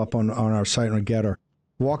and put them up on our site on Getter.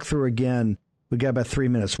 Walk through again. We got about 3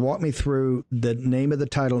 minutes. Walk me through the name of the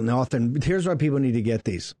title and the author. And here's why people need to get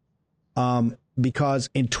these. Because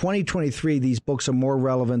in 2023, these books are more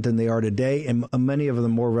relevant than they are today, and many of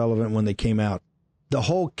them more relevant when they came out. The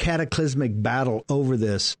whole cataclysmic battle over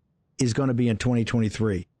this is going to be in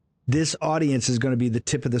 2023. This audience is going to be the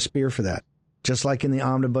tip of the spear for that, just like in the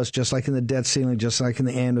omnibus, just like in the debt ceiling, just like in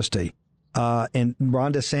the amnesty. And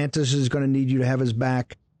Ron DeSantis is going to need you to have his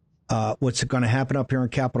back. What's going to happen up here on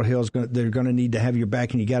Capitol Hill they're going to need to have your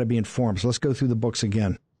back, and you got to be informed. So let's go through the books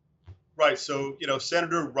again. Right. So,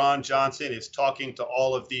 Senator Ron Johnson is talking to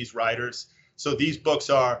all of these writers. So these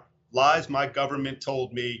books are Lies My Government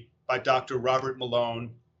Told Me by Dr. Robert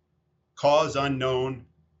Malone, Cause Unknown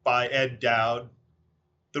by Ed Dowd,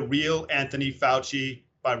 The Real Anthony Fauci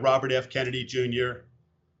by Robert F. Kennedy Jr.,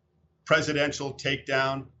 Presidential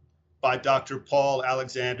Takedown by Dr. Paul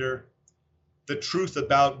Alexander, The Truth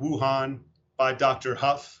About Wuhan by Dr.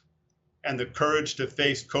 Huff, and The Courage to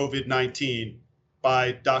Face COVID-19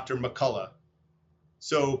 by Dr. McCullough.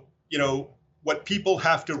 So, what people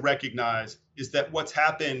have to recognize is that what's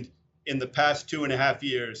happened in the past 2.5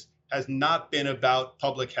 years has not been about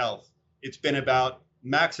public health. It's been about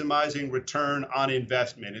maximizing return on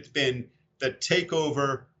investment. It's been the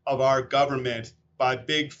takeover of our government by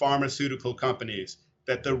big pharmaceutical companies,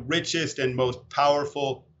 that the richest and most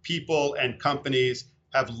powerful people and companies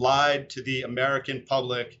have lied to the American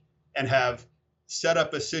public and have set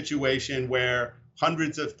up a situation where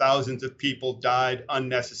hundreds of thousands of people died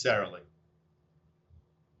unnecessarily.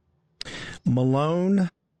 Malone,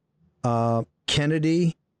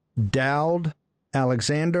 Kennedy, Dowd,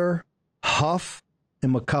 Alexander, Huff,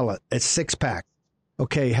 and McCullough. It's 6-pack.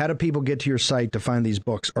 Okay, how do people get to your site to find these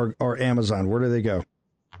books, or Amazon? Where do they go?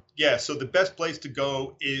 Yeah, so the best place to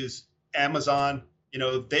go is Amazon.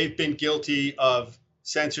 They've been guilty of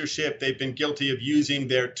censorship. They've been guilty of using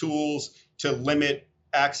their tools to limit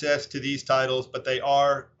access to these titles, but they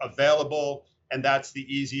are available, and that's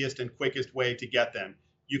the easiest and quickest way to get them.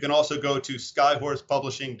 You can also go to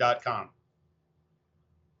skyhorsepublishing.com.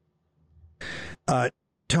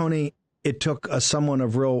 Tony, it took someone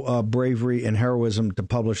of real bravery and heroism to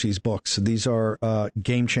publish these books. These are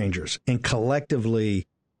game changers. And collectively,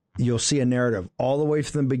 you'll see a narrative all the way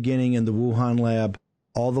from the beginning in the Wuhan lab,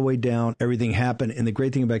 all the way down, everything happened. And the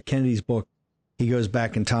great thing about Kennedy's book, he goes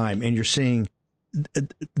back in time. And you're seeing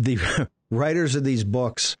the writers of these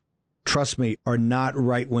books, trust me, are not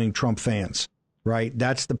right-wing Trump fans, right?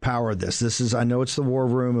 That's the power of this. This is, I know it's the war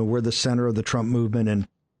room and we're the center of the Trump movement and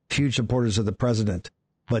huge supporters of the president.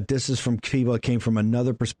 But this is from people that came from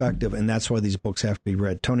another perspective, and that's why these books have to be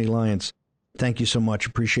read. Tony Lyons, thank you so much.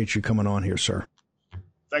 Appreciate you coming on here, sir.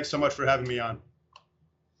 Thanks so much for having me on.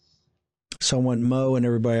 So I want Mo and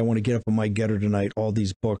everybody, I want to get up on my getter tonight, all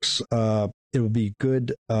these books. It would be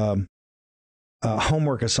good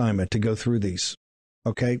homework assignment to go through these.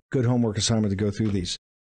 Okay, good homework assignment to go through these.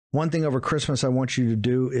 One thing over Christmas I want you to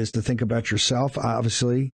do is to think about yourself.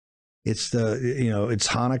 Obviously, it's it's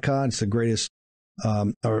Hanukkah. It's the greatest,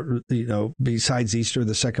 besides Easter,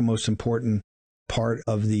 the second most important part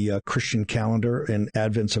of the Christian calendar, and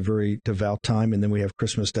Advent's a very devout time, and then we have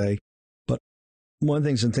Christmas Day. But one of the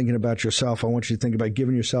things in thinking about yourself, I want you to think about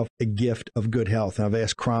giving yourself a gift of good health. And I've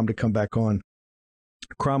asked Crom to come back on.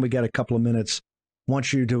 Crom, we got a couple of minutes. I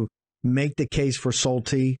want you to make the case for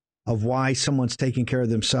Solti of why someone's taking care of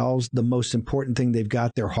themselves. The most important thing they've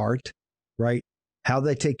got, their heart, right? How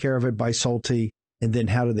they take care of it by Solti, and then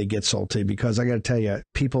how do they get Solti? Because I got to tell you,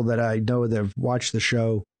 people that I know that have watched the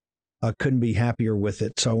show couldn't be happier with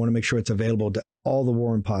it. So I want to make sure it's available to all the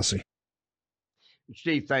Warren Posse.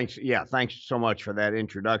 Steve, thanks. Yeah, thanks so much for that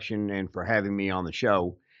introduction and for having me on the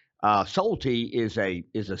show. Solti is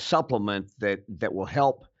a supplement that will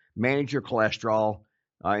help manage your cholesterol,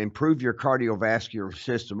 improve your cardiovascular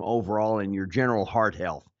system overall, and your general heart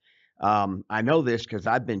health. I know this because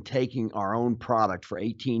I've been taking our own product for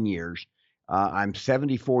 18 years. I'm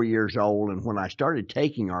 74 years old, and when I started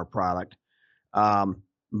taking our product,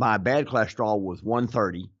 my bad cholesterol was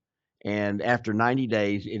 130, and after 90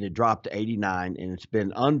 days, it had dropped to 89, and it's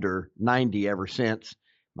been under 90 ever since.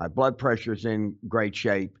 My blood pressure is in great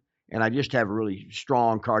shape, and I just have a really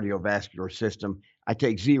strong cardiovascular system. I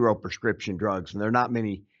take 0 prescription drugs, and there are not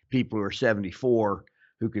many people who are 74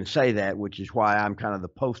 who can say that, which is why I'm kind of the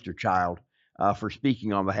poster child for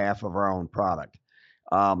speaking on behalf of our own product.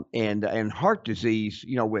 And heart disease,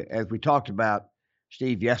 as we talked about,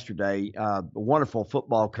 Steve, yesterday, a wonderful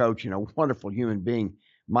football coach and a wonderful human being,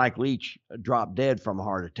 Mike Leach, dropped dead from a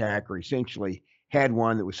heart attack, or essentially had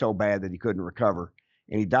one that was so bad that he couldn't recover,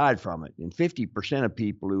 and he died from it. And 50% of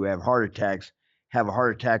people who have heart attacks have a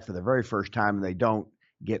heart attack for the very first time, and they don't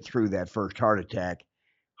get through that first heart attack.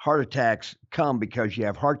 Heart attacks come because you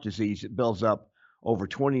have heart disease that builds up over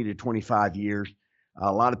 20 to 25 years.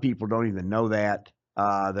 A lot of people don't even know that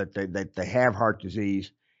they have heart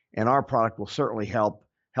disease, and our product will certainly help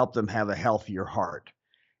them have a healthier heart.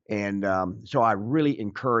 And so I really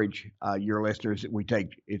encourage your listeners that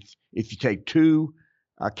if you take 2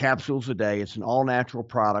 capsules a day, it's an all-natural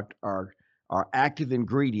product. Our active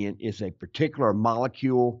ingredient is a particular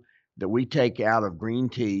molecule that we take out of green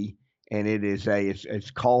tea, and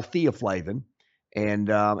it's called theaflavin,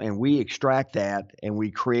 and we extract that, and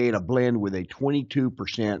we create a blend with a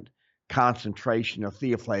 22% concentration of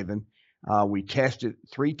theaflavin. We test it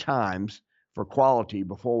 3 times for quality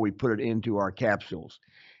before we put it into our capsules.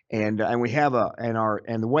 And we have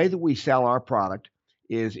the way that we sell our product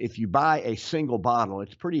is if you buy a single bottle,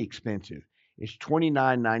 it's pretty expensive. It's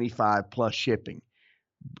 $29.95 plus shipping.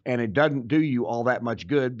 And it doesn't do you all that much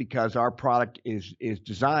good because our product is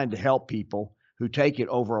designed to help people who take it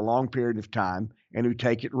over a long period of time and who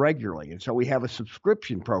take it regularly. And so we have a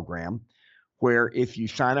subscription program where if you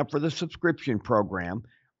sign up for the subscription program,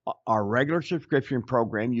 our regular subscription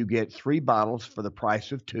program, you get 3 bottles for the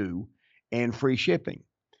price of 2 and free shipping.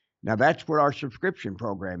 Now that's what our subscription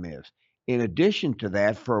program is. In addition to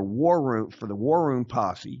that, for the War Room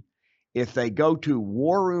Posse, if they go to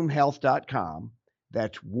warroomhealth.com,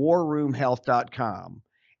 that's warroomhealth.com,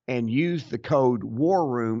 and use the code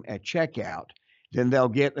WARROOM at checkout, then they'll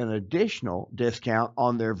get an additional discount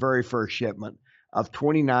on their very first shipment of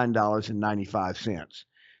 $29.95.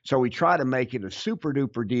 So we try to make it a super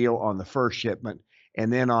duper deal on the first shipment,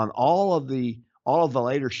 and then on all of the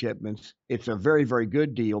later shipments, it's a very, very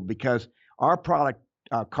good deal because our product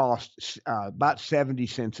costs about 70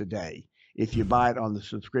 cents a day if you buy it on the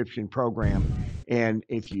subscription program. And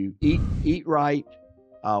if you eat right,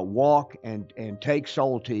 walk and take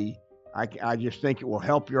Solti, I just think it will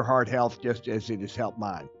help your heart health just as it has helped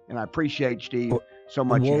mine. And I appreciate, Steve, so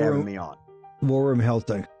much you having me on. War Room Health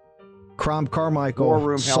Day. Crom Carmichael,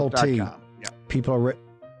 Solti. Yeah. People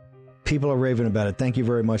are raving about it. Thank you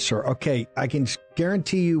very much, sir. Okay, I can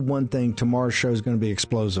guarantee you one thing. Tomorrow's show is going to be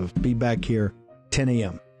explosive. Be back here 10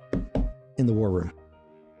 a.m. in the War Room.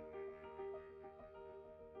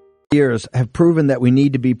 Years have proven that we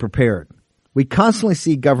need to be prepared. We constantly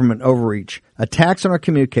see government overreach, attacks on our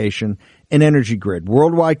communication and energy grid,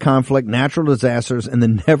 worldwide conflict, natural disasters, and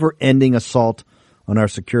the never-ending assault on our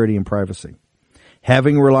security and privacy.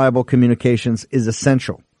 Having reliable communications is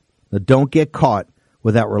essential. Now, don't get caught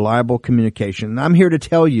without reliable communication. And I'm here to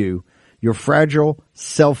tell you, your fragile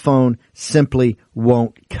cell phone simply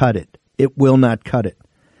won't cut it. It will not cut it.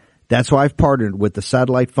 That's why I've partnered with the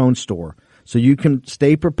Satellite Phone Store, so you can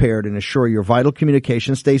stay prepared and assure your vital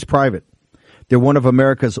communication stays private. They're one of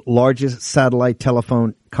America's largest satellite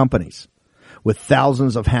telephone companies with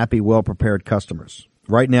thousands of happy, well-prepared customers.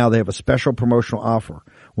 Right now, they have a special promotional offer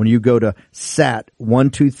when you go to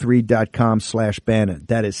sat123.com/Bannon.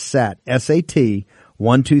 That is SAT, S-A-T,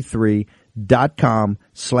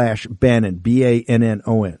 123.com/Bannon,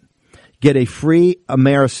 B-A-N-N-O-N. Get a free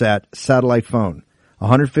Amerisat satellite phone,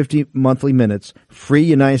 150 monthly minutes, free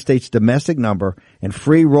United States domestic number, and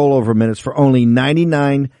free rollover minutes for only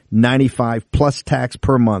 $99.95 plus tax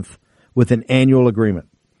per month with an annual agreement.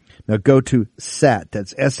 Now go to SAT,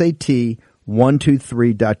 that's S-A-T,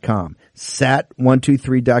 123.com,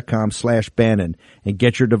 sat123.com/Bannon, and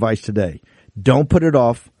get your device today. Don't put it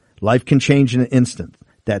off. Life can change in an instant.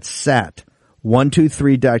 That's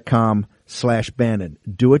sat123.com/Bannon.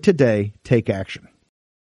 Do it today. Take action.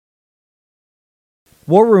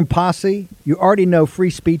 War Room Posse, you already know free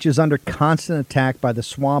speech is under constant attack by the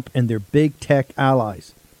swamp and their big tech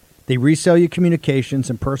allies. They resell your communications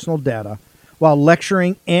and personal data while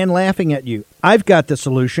lecturing and laughing at you. I've got the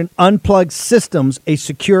solution. Unplugged Systems, a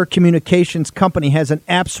secure communications company, has an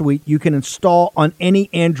app suite you can install on any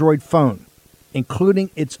Android phone,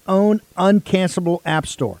 including its own uncancelable app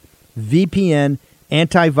store, VPN,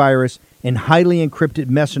 antivirus, and highly encrypted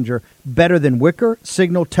messenger, better than Wicker,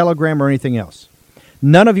 Signal, Telegram, or anything else.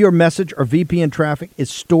 None of your message or VPN traffic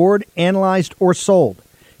is stored, analyzed, or sold.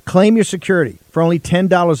 Claim your security for only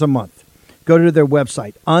 $10 a month. Go to their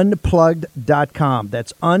website, unplugged.com.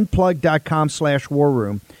 That's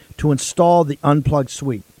unplugged.com/warroom to install the Unplugged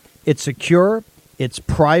suite. It's secure, it's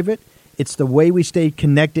private, it's the way we stay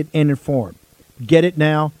connected and informed. Get it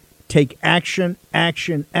now. Take action,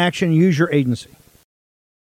 action, action. Use your agency.